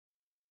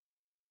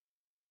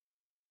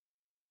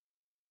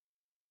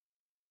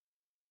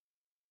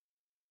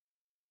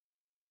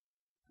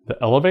The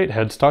ELEVATE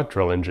Headstock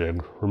Drilling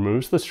Jig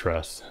removes the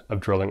stress of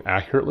drilling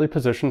accurately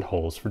positioned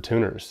holes for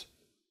tuners.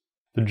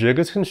 The jig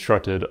is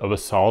constructed of a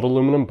solid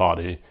aluminum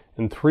body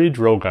and 3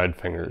 drill guide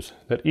fingers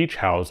that each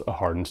house a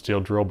hardened steel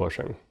drill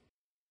bushing.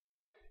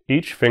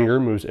 Each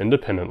finger moves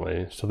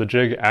independently, so the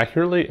jig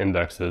accurately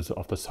indexes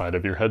off the side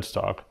of your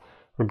headstock,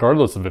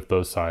 regardless of if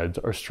those sides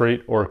are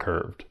straight or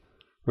curved,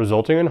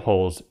 resulting in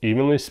holes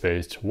evenly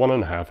spaced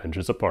 1.5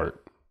 inches apart.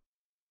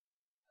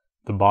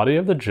 The body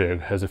of the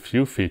jig has a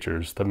few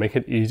features that make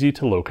it easy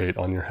to locate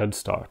on your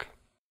headstock.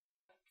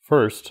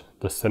 First,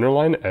 the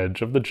centerline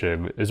edge of the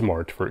jig is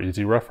marked for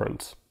easy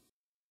reference.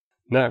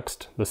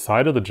 Next, the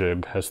side of the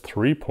jig has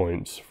 3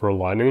 points for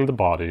aligning the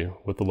body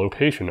with the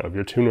location of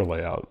your tuner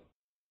layout.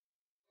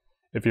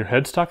 If your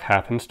headstock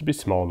happens to be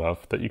small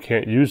enough that you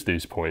can't use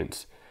these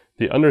points,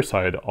 the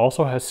underside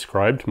also has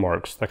scribed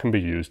marks that can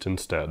be used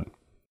instead.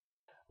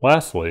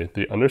 Lastly,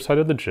 the underside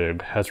of the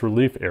jig has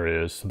relief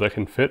areas so that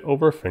can fit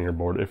over a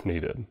fingerboard if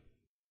needed.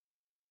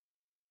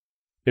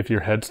 If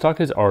your headstock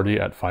is already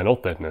at final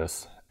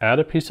thickness, add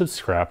a piece of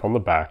scrap on the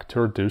back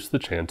to reduce the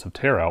chance of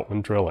tear out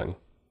when drilling.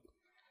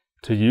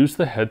 To use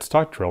the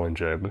headstock drilling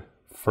jig,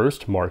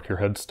 first mark your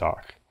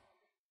headstock.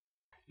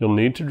 You'll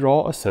need to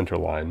draw a center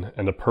line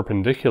and a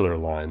perpendicular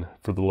line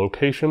for the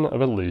location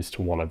of at least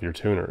one of your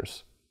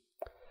tuners.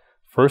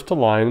 First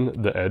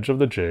align the edge of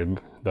the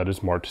jig that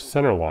is marked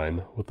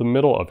centerline with the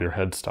middle of your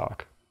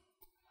headstock.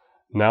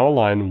 Now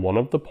align one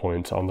of the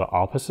points on the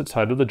opposite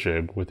side of the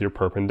jig with your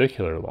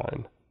perpendicular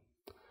line.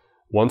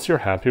 Once you're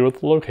happy with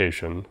the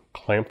location,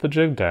 clamp the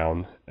jig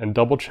down and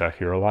double check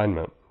your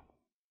alignment.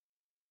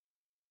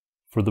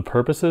 For the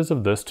purposes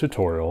of this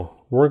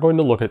tutorial, we're going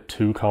to look at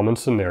 2 common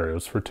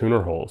scenarios for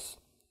tuner holes.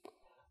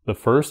 The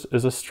first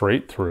is a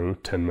straight through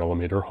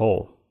 10mm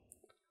hole.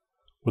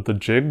 With the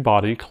jig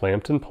body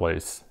clamped in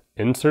place,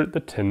 insert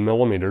the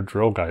 10mm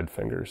drill guide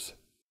fingers.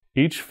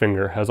 Each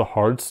finger has a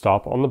hard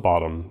stop on the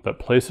bottom that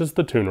places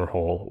the tuner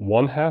hole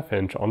 1/2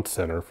 inch on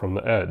center from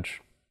the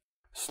edge.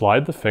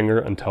 Slide the finger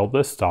until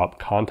this stop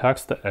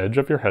contacts the edge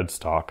of your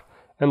headstock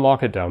and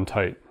lock it down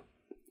tight.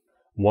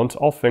 Once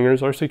all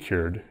fingers are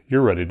secured,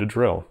 you're ready to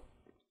drill.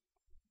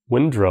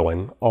 When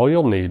drilling, all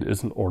you'll need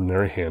is an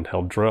ordinary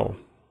handheld drill.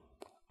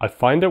 I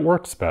find it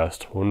works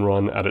best when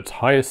run at its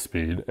highest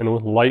speed and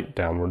with light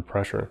downward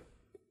pressure.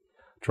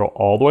 Drill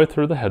all the way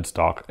through the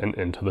headstock and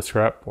into the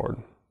scrap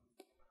board.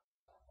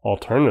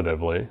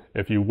 Alternatively,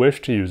 if you wish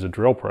to use a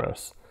drill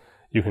press,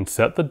 you can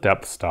set the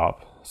depth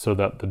stop so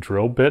that the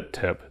drill bit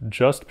tip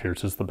just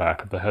pierces the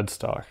back of the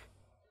headstock.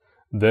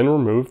 Then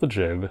remove the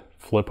jig,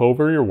 flip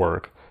over your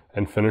work,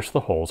 and finish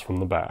the holes from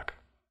the back.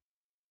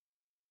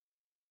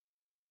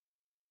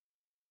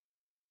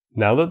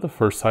 Now that the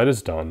first side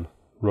is done,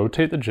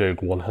 rotate the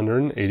jig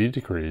 180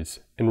 degrees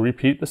and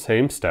repeat the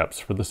same steps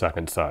for the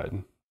second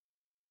side.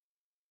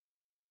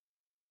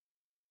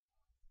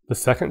 The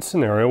second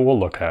scenario we'll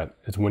look at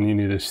is when you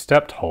need a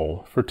stepped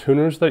hole for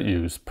tuners that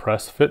use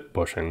press-fit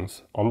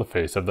bushings on the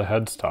face of the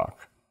headstock.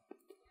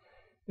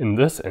 In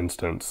this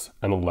instance,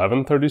 an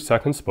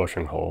 11/32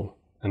 bushing hole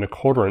and a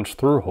 1/4 inch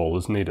through hole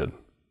is needed.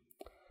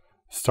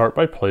 Start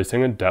by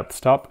placing a depth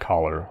stop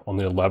collar on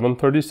the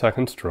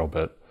 11/32 drill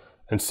bit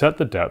and set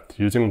the depth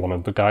using one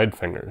of the guide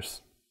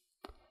fingers.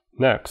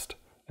 Next,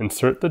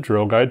 insert the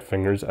drill guide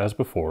fingers as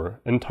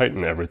before and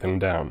tighten everything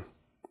down.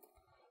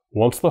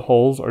 Once the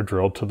holes are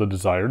drilled to the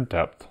desired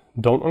depth,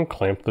 don't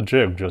unclamp the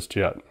jig just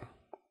yet.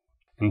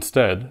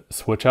 Instead,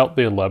 switch out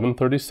the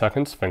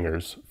 11/32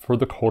 fingers for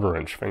the 1/4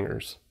 inch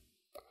fingers.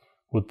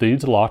 With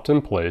these locked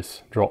in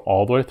place, drill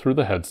all the way through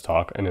the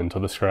headstock and into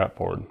the scrap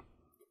board.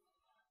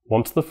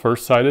 Once the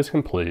first side is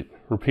complete,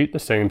 repeat the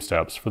same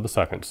steps for the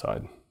second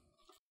side.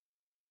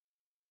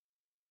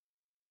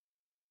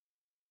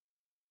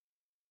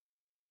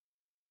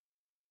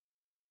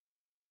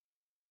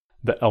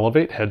 The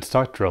ELEVATE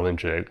Headstock Drilling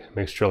Jig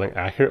makes drilling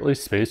accurately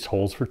spaced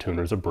holes for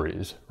tuners a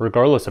breeze,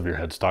 regardless of your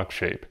headstock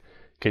shape.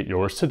 Get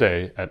yours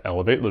today at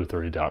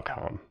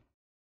elevatelutherie.com.